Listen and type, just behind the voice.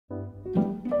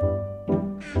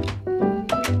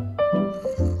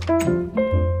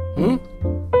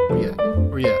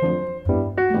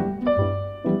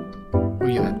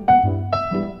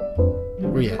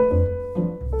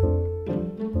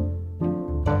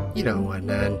You know, and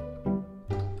then...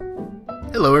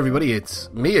 Hello everybody,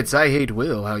 it's me, it's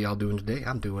IHateWill. How y'all doing today?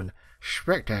 I'm doing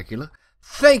spectacular.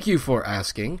 Thank you for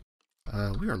asking.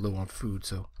 We are low on food,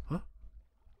 so... I'm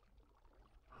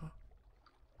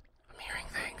hearing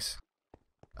things.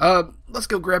 Let's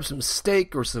go grab some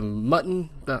steak or some mutton.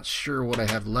 Not sure what I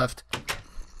have left.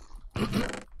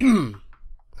 I've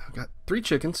got 3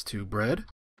 chickens, 2 bread,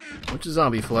 bunch of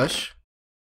zombie flesh.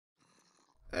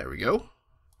 There we go.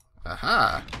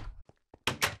 Aha!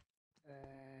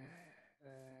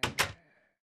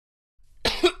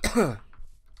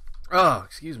 Oh,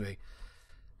 excuse me.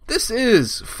 This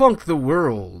is Funk the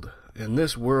World. In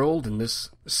this world, in this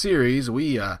series,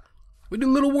 we do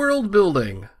little world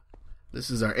building. This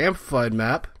is our amplified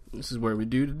map. This is where we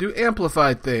do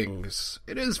amplified things.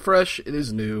 It is fresh, it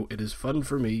is new, it is fun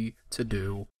for me to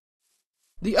do.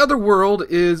 The other world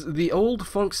is the old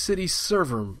Funk City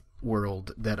server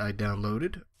world that I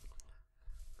downloaded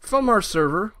from our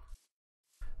server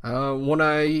when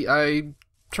I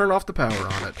turn off the power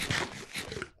on it.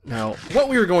 Now, what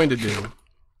we are going to do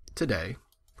today,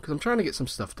 because I'm trying to get some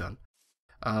stuff done,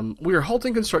 we are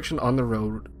halting construction on the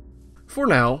road for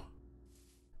now,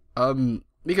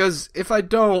 because if I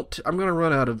don't, I'm going to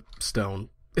run out of stone.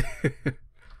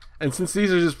 And since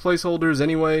these are just placeholders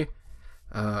anyway,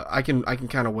 I can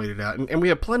kind of wait it out. And we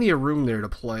have plenty of room there to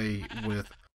play with...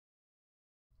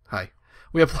 Hi.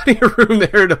 We have plenty of room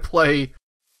there to play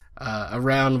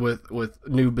around with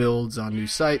new builds on new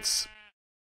sites.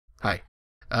 Hi.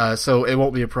 So it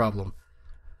won't be a problem.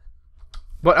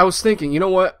 But I was thinking, you know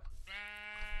what?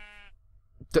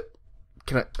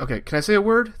 Can I say a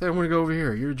word? Then I'm going to go over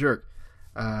here. You're a jerk.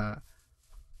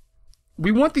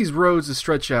 We want these roads to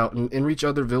stretch out and reach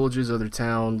other villages, other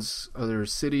towns, other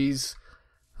cities,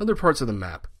 other parts of the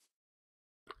map.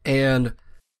 And,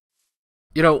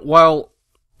 you know, while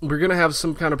we're going to have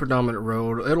some kind of predominant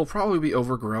road, it'll probably be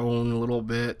overgrown a little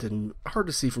bit and hard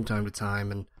to see from time to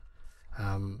time. And,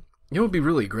 you know what would be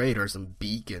really great are some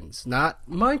beacons. Not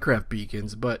Minecraft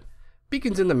beacons, but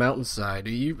beacons in the mountainside.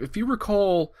 If you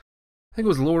recall, I think it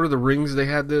was Lord of the Rings they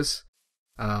had this,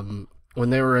 when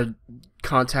they were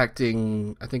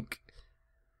contacting, I think,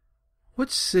 which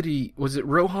city, was it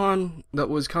Rohan that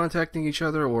was contacting each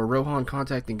other, or Rohan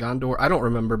contacting Gondor? I don't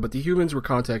remember, but the humans were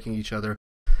contacting each other,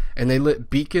 and they lit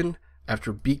beacon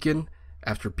after beacon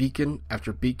after beacon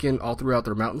after beacon all throughout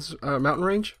their mountain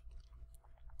range.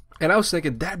 And I was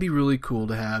thinking that'd be really cool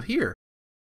to have here.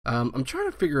 I'm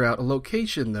trying to figure out a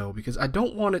location though, because I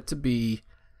don't want it to be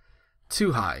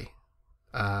too high.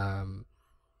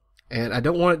 And I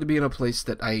don't want it to be in a place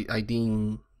that I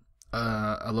deem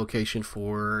a location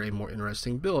for a more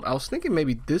interesting build. I was thinking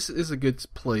maybe this is a good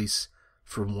place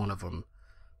for one of them.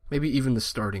 Maybe even the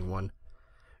starting one.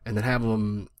 And then have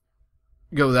them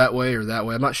go that way or that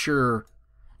way. I'm not sure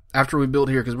after we build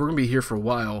here, because we're going to be here for a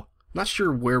while. I'm not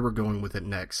sure where we're going with it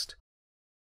next.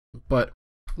 But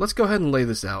let's go ahead and lay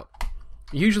this out.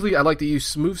 Usually I like to use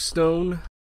smooth stone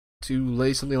to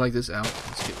lay something like this out.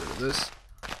 Let's get rid of this.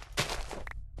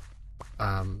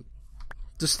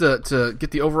 Just to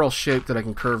get the overall shape that I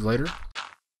can curve later.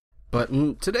 But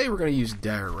today we're going to use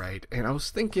diorite, and I was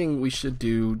thinking we should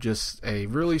do just a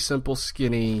really simple,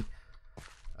 skinny,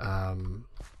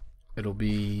 it'll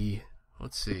be,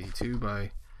 let's see, 2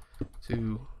 by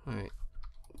 2, wait,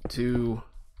 2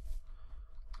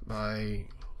 by,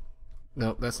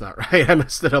 nope, that's not right, I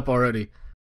messed it up already.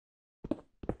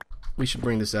 We should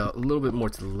bring this out a little bit more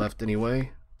to the left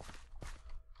anyway.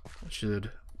 It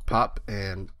should pop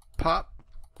and pop,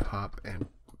 pop and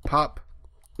pop,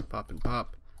 pop and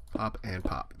pop, pop and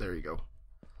pop. There you go.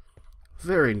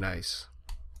 Very nice.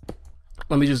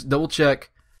 Let me just double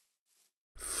check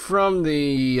from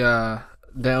the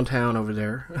downtown over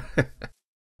there.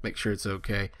 Make sure it's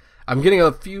okay. I'm getting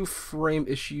a few frame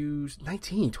issues.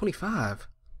 19, 25,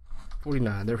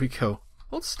 49. There we go.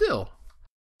 Hold still.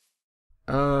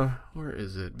 Where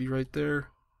is it? Be right there.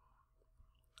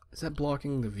 Is that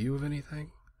blocking the view of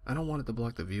anything? I don't want it to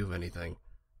block the view of anything.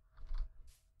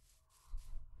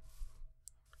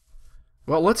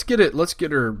 Well, let's get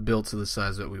her built to the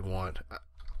size that we want,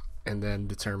 and then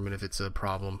determine if it's a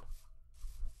problem.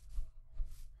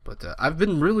 But I've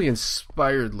been really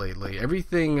inspired lately.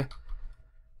 Everything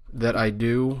that I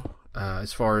do,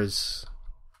 as far as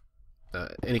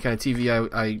any kind of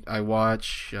TV I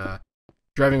watch,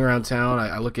 driving around town,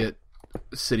 I look at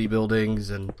city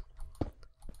buildings and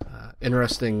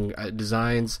interesting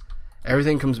designs.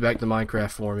 Everything comes back to Minecraft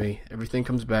for me. Everything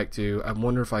comes back to, I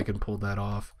wonder if I can pull that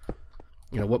off.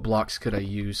 You know, what blocks could I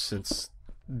use since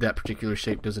that particular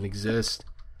shape doesn't exist?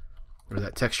 Or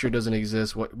that texture doesn't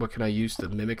exist? What can I use to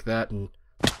mimic that? And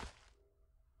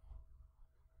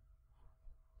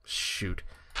shoot.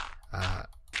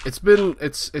 It's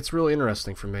really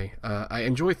interesting for me. I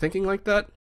enjoy thinking like that,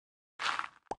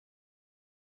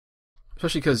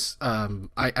 especially because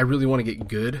I really want to get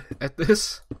good at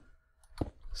this.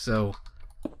 So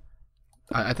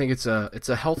I think it's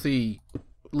a healthy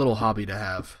little hobby to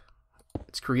have.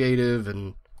 It's creative,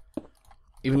 and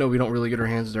even though we don't really get our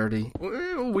hands dirty,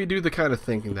 we do the kind of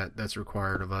thinking that's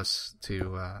required of us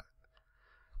to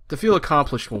feel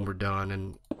accomplished when we're done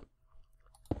and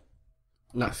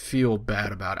not feel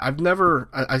bad about it. I've never,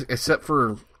 except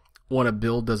for when a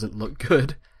build doesn't look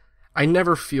good, I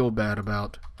never feel bad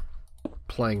about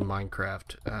playing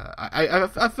Minecraft.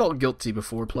 I felt guilty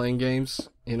before playing games.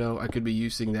 You know, I could be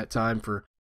using that time for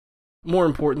more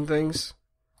important things.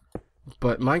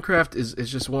 But Minecraft is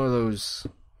just one of those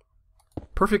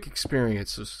perfect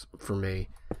experiences for me.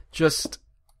 Just,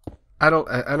 I don't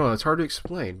know, it's hard to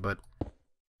explain, but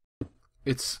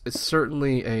it's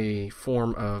certainly a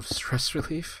form of stress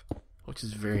relief, which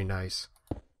is very nice.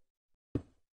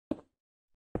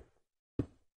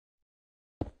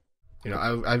 You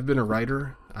know, I've been a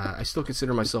writer. I still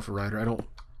consider myself a writer. I don't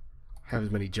have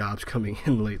as many jobs coming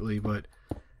in lately, but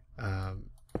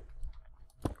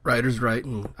writers write,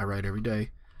 and I write every day.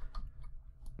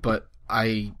 But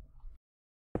I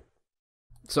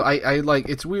like,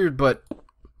 it's weird, but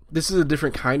this is a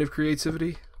different kind of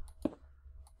creativity.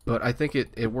 But I think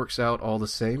it works out all the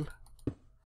same.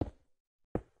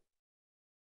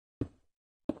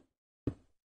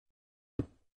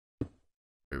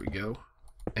 There we go.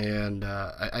 And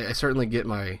I certainly get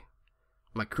my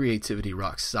creativity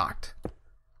rock socked.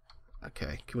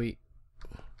 Okay, can we...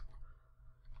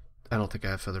 I don't think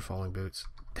I have feather falling boots.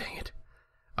 Dang it.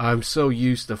 I'm so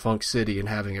used to Funk City and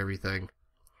having everything.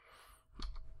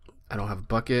 I don't have a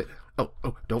bucket. Oh,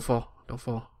 don't fall. Don't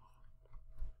fall.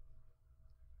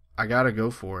 I gotta go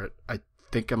for it. I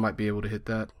think I might be able to hit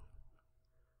that.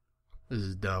 This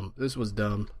is dumb. This was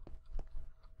dumb.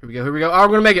 Here we go. Here we go. Oh, I'm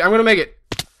gonna make it. I'm gonna make it.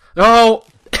 Oh!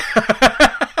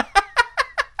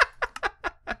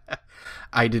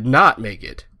 I did not make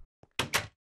it.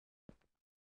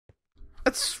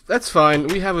 That's fine.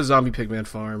 We have a zombie pigman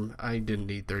farm. I didn't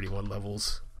need 31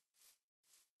 levels.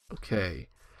 Okay.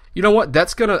 You know what? I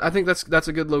think that's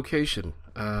a good location.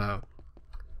 Let's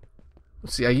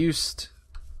see. I used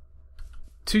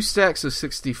 2 stacks of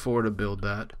 64 to build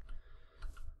that.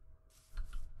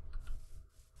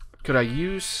 Could I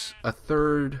use a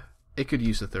third? It could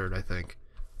use a third, I think.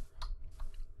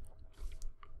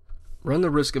 Run the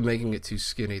risk of making it too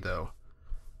skinny, though.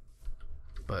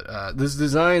 But this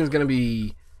design is going to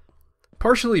be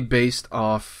partially based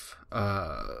off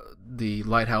the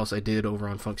lighthouse I did over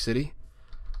on Funk City.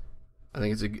 I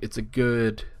think it's a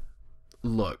good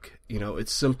look. You know,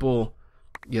 it's simple,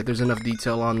 yet there's enough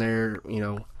detail on there. You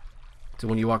know, so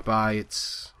when you walk by,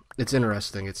 it's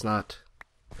interesting. It's not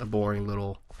a boring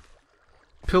little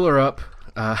pillar up.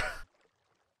 There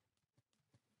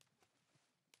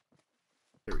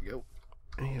we go.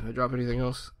 If I drop anything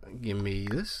else, give me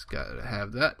this. Gotta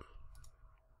have that.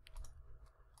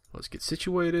 Let's get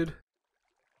situated.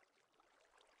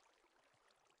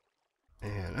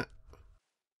 And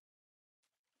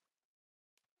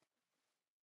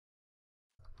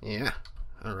yeah,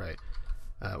 alright.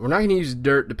 We're not going to use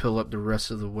dirt to fill up the rest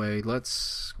of the way.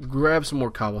 Let's grab some more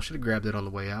cobble. Should have grabbed it on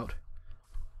the way out.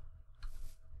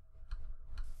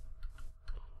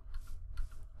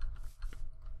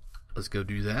 Let's go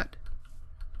do that.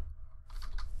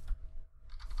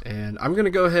 And I'm going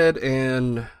to go ahead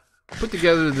and put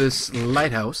together this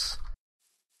lighthouse.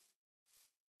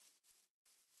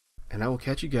 And I will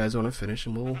catch you guys when I finish,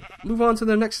 and we'll move on to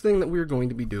the next thing that we're going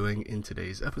to be doing in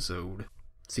today's episode.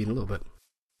 See you in a little bit.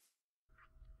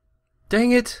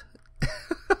 Dang it!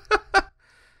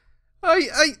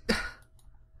 I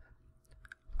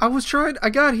was trying... I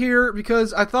got here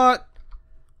because I thought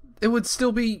it would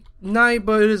still be night,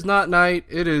 but it is not night.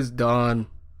 It is dawn.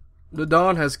 The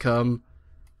dawn has come,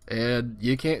 and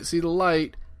you can't see the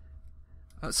light.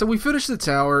 So we finished the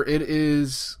tower. It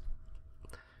is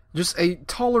just a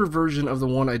taller version of the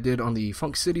one I did on the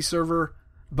Funk City server,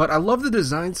 but I love the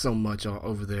design so much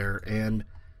over there, and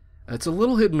it's a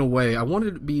little hidden away. I wanted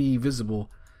it to be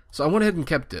visible, so I went ahead and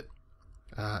kept it.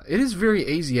 It is very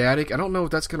Asiatic. I don't know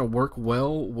if that's going to work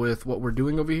well with what we're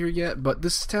doing over here yet, but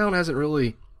this town hasn't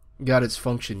really got its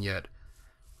function yet.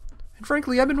 And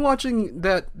frankly, I've been watching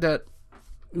that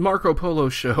Marco Polo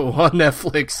show on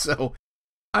Netflix, so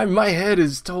my head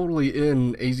is totally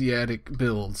in Asiatic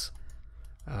builds.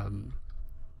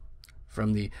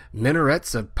 From the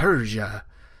minarets of Persia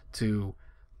to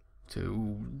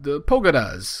the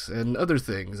pagodas and other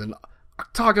things, and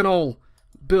octagonal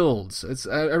builds.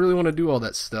 I really want to do all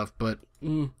that stuff, but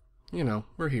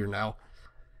we're here now.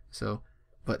 So,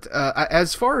 but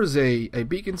as far as a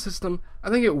beacon system, I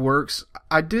think it works.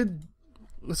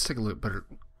 Let's take a look. Better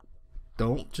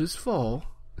don't just fall.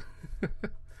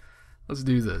 Let's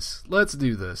do this. Let's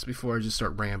do this before I just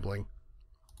start rambling.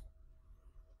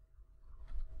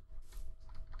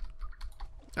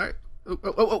 All right.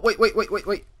 Oh, wait.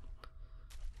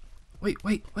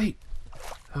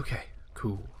 Okay,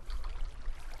 cool.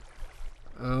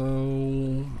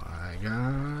 Oh my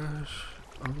gosh.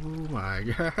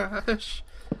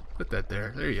 Put that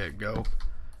there. There you go.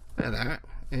 And that.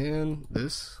 And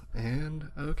this. And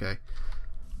okay.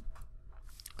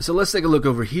 So let's take a look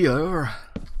over here.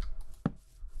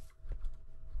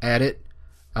 At it.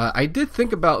 I did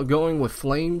think about going with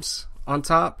flames on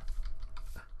top.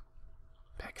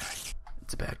 Bad guy.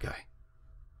 It's a bad guy.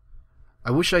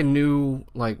 I wish I knew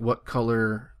like what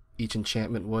color each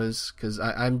enchantment was, because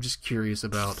I'm just curious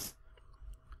about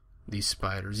these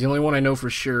spiders. The only one I know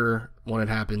for sure when it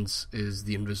happens is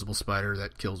the invisible spider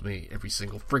that kills me every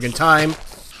single friggin' time.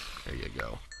 There you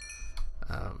go.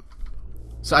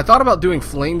 So I thought about doing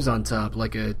flames on top,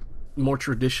 like a more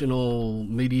traditional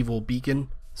medieval beacon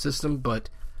system, but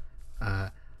I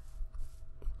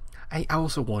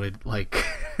also wanted, like,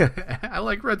 I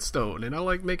like redstone, and I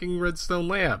like making redstone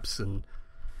lamps, and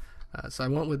so I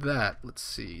went with that. Let's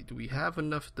see, do we have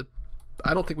enough to...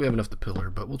 I don't think we have enough to pillar,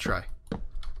 but we'll try.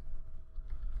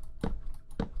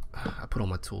 I put all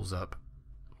my tools up.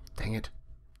 Dang it.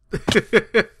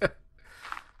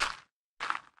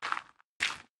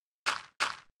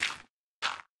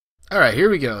 Alright, here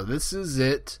we go. This is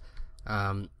it.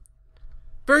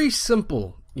 Very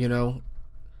simple, you know.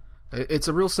 It's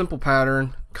a real simple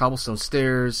pattern. Cobblestone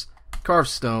stairs, carved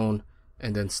stone,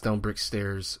 and then stone brick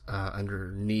stairs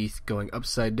underneath going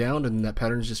upside down, and that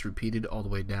pattern is just repeated all the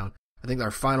way down. I think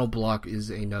our final block is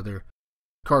another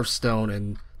carved stone,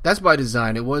 and that's by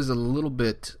design. It was a little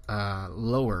bit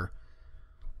higher.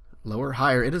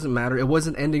 It doesn't matter. It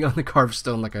wasn't ending on the carved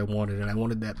stone like I wanted, and I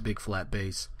wanted that big flat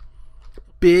base.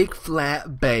 Big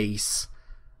flat base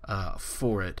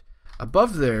for it.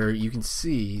 Above there, you can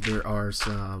see there are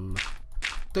some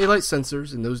daylight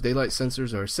sensors, and those daylight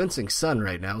sensors are sensing sun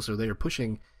right now, so they are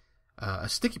pushing a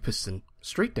sticky piston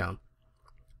straight down.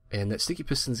 And that sticky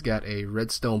piston's got a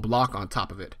redstone block on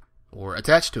top of it, or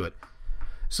attached to it.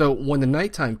 So when the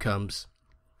nighttime comes,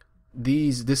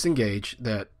 these disengage,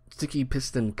 that sticky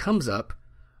piston comes up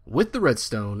with the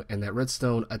redstone, and that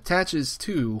redstone attaches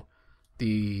to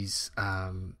these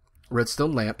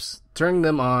redstone lamps, turning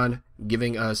them on,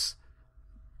 giving us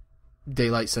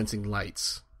daylight sensing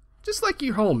lights, just like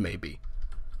your home maybe.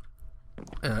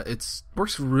 It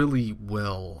works really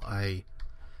well.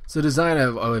 It's a design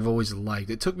I've always liked.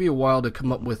 It took me a while to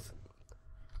come up with,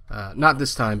 not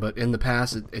this time, but in the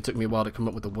past, it took me a while to come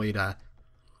up with a way to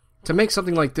make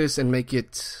something like this and make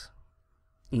it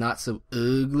not so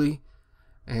ugly.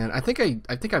 And I think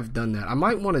I've done that. I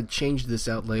might want to change this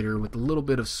out later with a little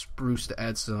bit of spruce to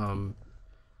add some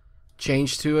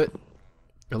change to it,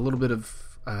 a little bit of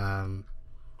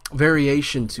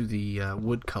variation to the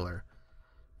wood color.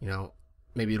 You know,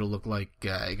 maybe it'll look like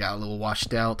it got a little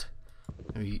washed out.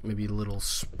 Maybe a little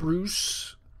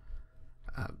spruce.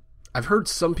 I've heard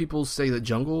some people say that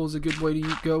jungle is a good way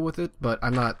to go with it, but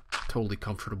I'm not totally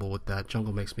comfortable with that.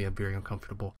 Jungle makes me very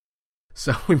uncomfortable.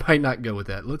 So we might not go with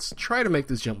that. Let's try to make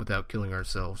this jump without killing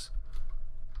ourselves.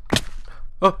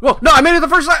 Oh, whoa, no, I made it the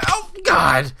first time. Oh,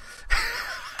 God.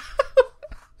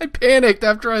 I panicked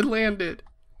after I landed.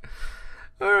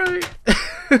 All right.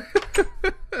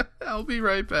 I'll be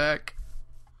right back.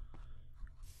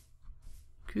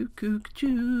 Cuckoo,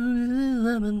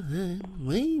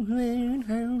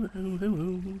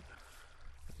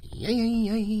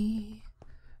 yay.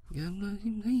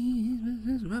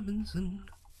 Mrs. Robinson.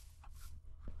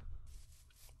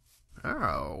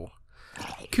 Oh.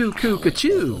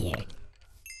 Cuckoo-ca-choo.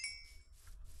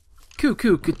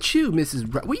 Cuckoo-ca-choo, where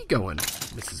you going,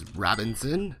 Mrs.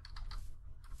 Robinson?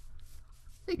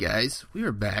 Hey guys, we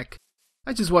are back.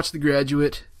 I just watched The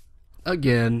Graduate.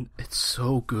 Again, it's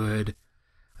so good.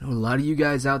 I know a lot of you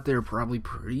guys out there are probably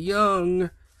pretty young.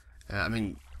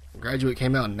 Graduate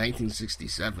came out in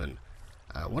 1967.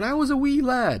 When I was a wee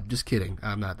lad. Just kidding,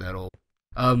 I'm not that old.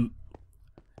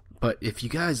 But if you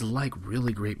guys like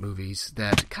really great movies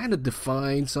that kind of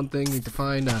define something,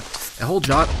 define a whole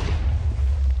genre...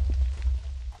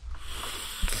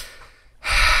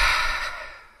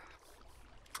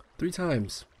 3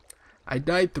 times. I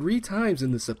died 3 times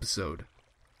in this episode.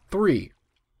 3.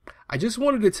 I just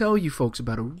wanted to tell you folks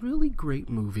about a really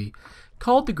great movie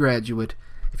called The Graduate.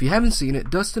 If you haven't seen it,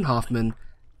 Dustin Hoffman,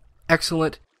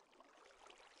 excellent.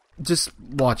 Just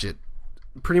watch it.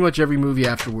 Pretty much every movie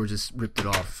afterwards just ripped it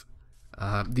off.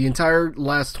 The entire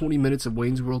last 20 minutes of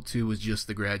Wayne's World 2 was just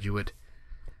The Graduate.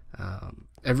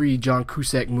 Every John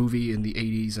Cusack movie in the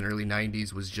 80s and early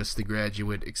 90s was just The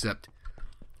Graduate, except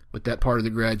with that part of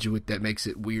The Graduate that makes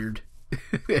it weird.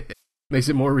 Makes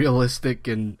it more realistic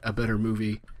and a better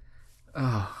movie.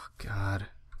 Oh, God.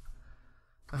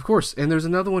 Of course, and there's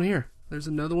another one here. There's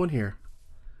another one here.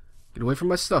 Get away from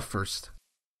my stuff first.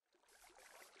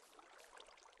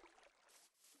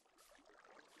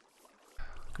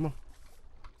 Come on.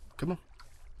 Come on.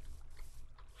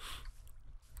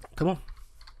 Come on.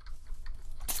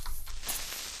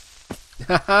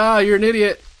 Haha, you're an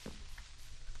idiot.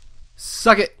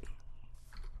 Suck it.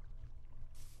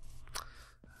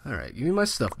 Alright, give me my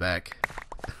stuff back.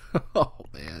 Oh,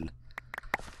 man.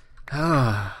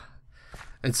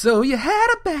 And so you had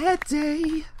a bad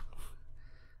day.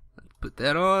 Put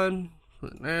that on.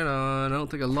 Put that on. I don't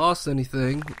think I lost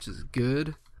anything, which is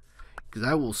good. Because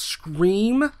I will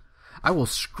scream. I will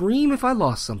scream if I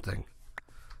lost something.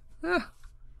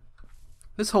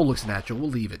 This hole looks natural. We'll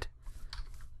leave it.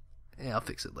 Yeah, I'll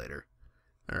fix it later.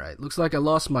 Alright, looks like I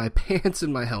lost my pants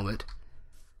and my helmet.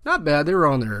 Not bad, they were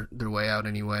on their way out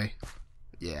anyway.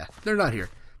 Yeah, they're not here.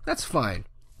 That's fine.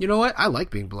 You know what? I like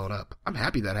being blown up. I'm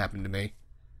happy that happened to me.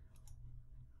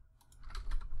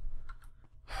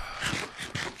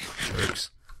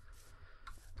 Jerks.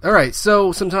 Alright,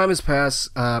 so some time has passed.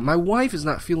 My wife is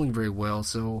not feeling very well,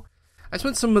 so I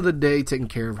spent some of the day taking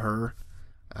care of her.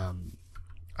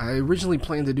 I originally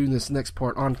planned to do this next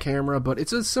part on camera, but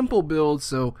it's a simple build,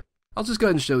 so I'll just go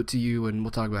ahead and show it to you, and we'll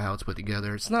talk about how it's put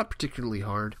together. It's not particularly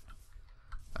hard,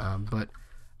 but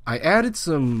I added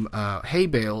some hay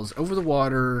bales over the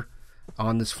water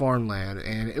on this farmland,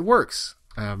 and it works.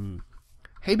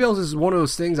 Hay bales is one of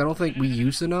those things I don't think we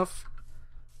use enough.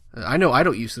 I know I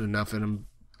don't use it enough, and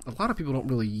a lot of people don't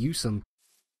really use them,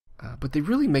 but they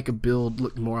really make a build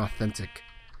look more authentic.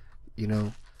 You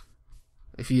know,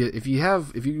 if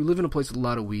you live in a place with a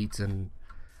lot of wheat, and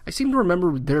I seem to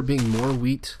remember there being more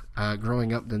wheat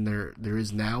growing up than there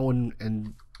is now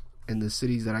in the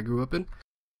cities that I grew up in.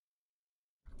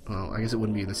 Well, I guess it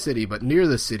wouldn't be in the city, but near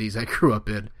the cities I grew up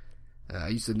in, I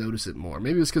used to notice it more.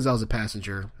 Maybe it's because I was a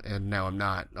passenger, and now I'm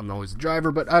not. I'm always a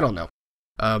driver, but I don't know.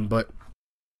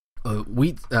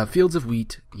 Wheat fields of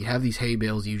wheat. You have these hay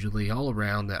bales usually all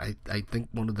around that I think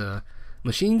one of the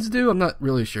machines do. I'm not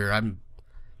really sure. I'm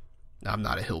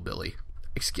not a hillbilly.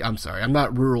 I'm sorry. I'm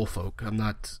not rural folk. I'm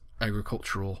not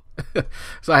agricultural.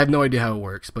 So I have no idea how it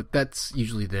works, but that's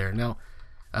usually there. Now,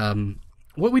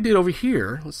 what we did over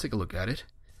here, let's take a look at it,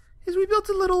 is we built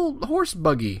a little horse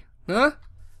buggy. Huh?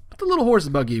 The little horse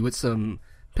buggy with some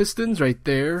pistons right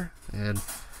there, and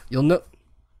you'll know...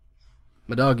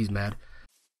 My doggy's mad.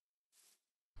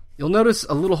 You'll notice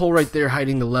a little hole right there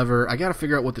hiding the lever. I gotta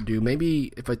figure out what to do.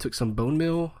 Maybe if I took some bone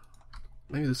meal,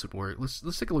 maybe this would work. Let's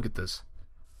take a look at this.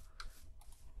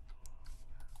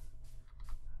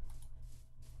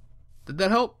 Did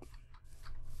that help?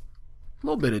 A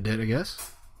little bit it did, I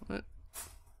guess.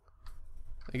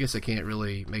 I guess I can't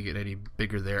really make it any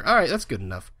bigger there. Alright, that's good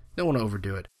enough. Don't want to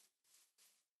overdo it.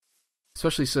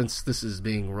 Especially since this is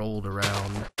being rolled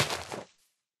around.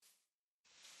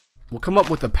 We'll come up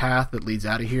with a path that leads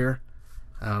out of here.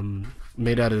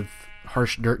 Made out of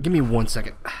harsh dirt. Give me 1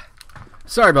 second.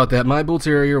 Sorry about that. My bull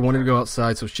terrier wanted to go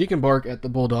outside so she can bark at the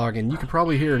bulldog, and you can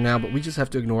probably hear her now, but we just have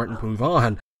to ignore it and move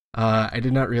on. I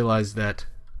did not realize that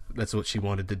that's what she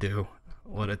wanted to do.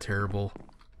 What a terrible,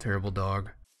 terrible dog.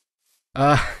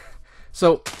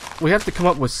 So we have to come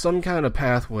up with some kind of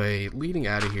pathway leading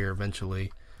out of here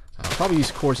eventually. I'll probably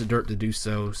use coarse dirt to do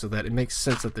so that it makes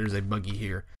sense that there's a buggy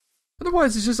here.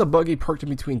 Otherwise, it's just a buggy parked in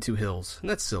between two hills, and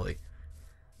that's silly.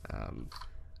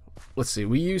 Let's see,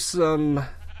 we use some,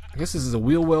 I guess this is a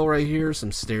wheel well right here,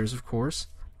 some stairs, of course,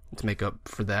 to make up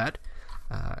for that.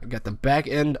 Got the back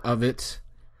end of it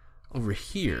over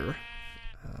here,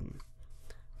 and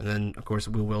then, of course,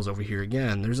 the wheel well's over here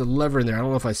again. There's a lever in there. I don't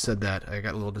know if I said that. I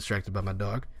got a little distracted by my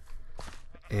dog.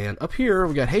 And up here,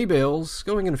 we got hay bales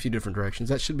going in a few different directions.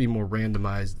 That should be more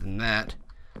randomized than that,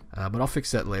 but I'll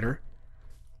fix that later.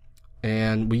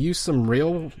 And we use some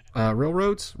railways,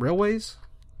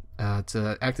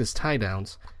 to act as tie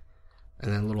downs.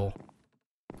 And then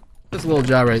this little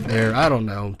job right there, I don't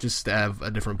know, just to have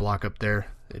a different block up there.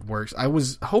 It works. I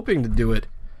was hoping to do it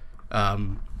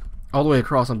all the way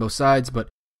across on both sides, but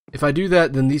if I do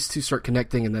that, then these two start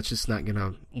connecting, and that's just not going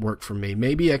to work for me.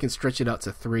 Maybe I can stretch it out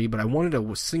to 3, but I wanted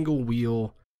a single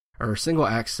wheel, or single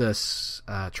access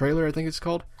trailer, I think it's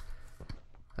called.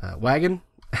 Wagon.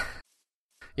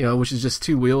 You know, which is just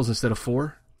 2 wheels instead of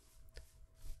 4.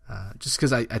 just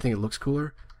because I think it looks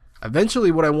cooler.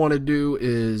 Eventually, what I want to do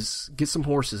is get some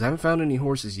horses. I haven't found any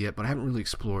horses yet, but I haven't really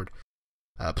explored.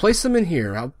 Place them in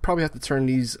here. I'll probably have to turn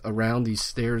these around, these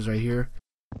stairs right here.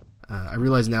 I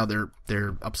realize now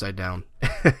they're upside down.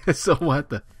 So what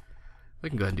the... We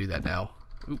can go ahead and do that now.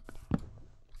 Oop.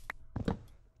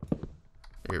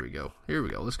 Here we go. Here we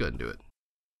go. Let's go ahead and do it.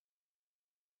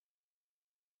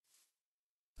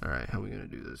 Alright, how are we going to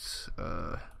do this?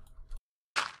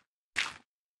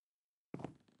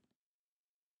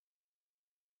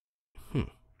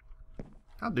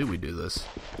 How do we do this?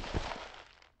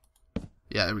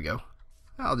 Yeah, there we go.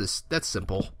 That's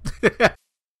simple.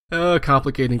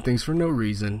 Complicating things for no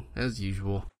reason, as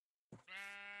usual.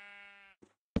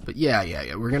 But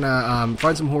yeah. We're gonna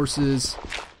find some horses,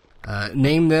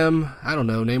 name them, I don't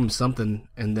know, name them something,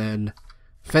 and then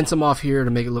fence them off here to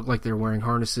make it look like they're wearing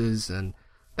harnesses, and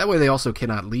that way they also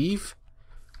cannot leave.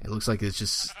 It looks like it's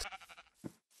just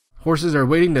horses are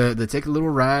waiting to take a little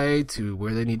ride to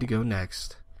where they need to go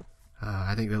next.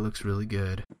 I think that looks really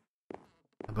good.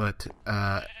 But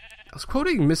I was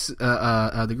quoting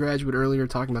The Graduate earlier,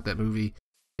 talking about that movie.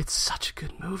 It's such a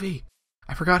good movie.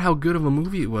 I forgot how good of a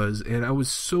movie it was, and I was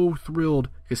so thrilled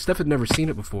because Steph had never seen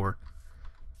it before.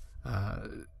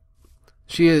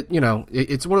 She had,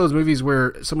 it's one of those movies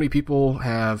where so many people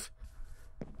have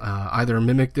either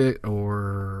mimicked it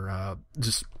or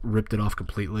just ripped it off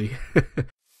completely.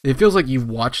 It feels like you've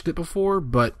watched it before,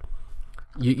 but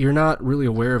you're not really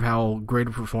aware of how great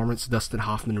a performance Dustin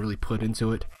Hoffman really put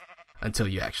into it until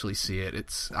you actually see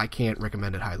it. I can't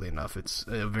recommend it highly enough. It's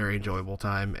a very enjoyable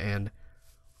time, and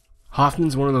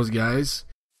Hoffman's one of those guys.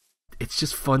 It's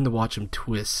just fun to watch him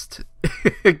twist.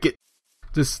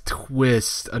 Just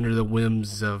twist under the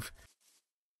whims of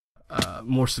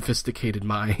more sophisticated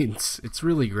minds. It's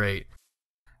really great.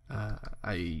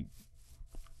 I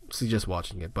suggest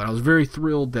watching it, but I was very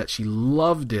thrilled that she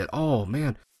loved it. Oh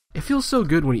man, it feels so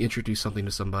good when you introduce something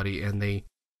to somebody and they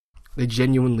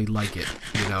genuinely like it,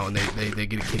 and they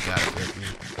get a kick out of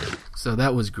it. So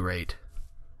that was great.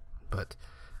 But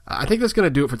I think that's going to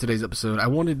do it for today's episode. I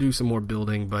wanted to do some more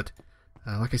building, but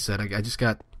like I said, I just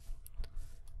got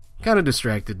kind of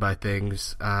distracted by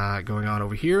things going on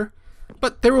over here.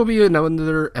 But there will be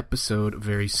another episode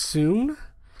very soon.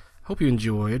 Hope you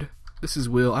enjoyed. This is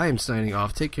Will. I am signing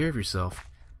off. Take care of yourself.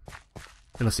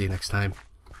 And I'll see you next time.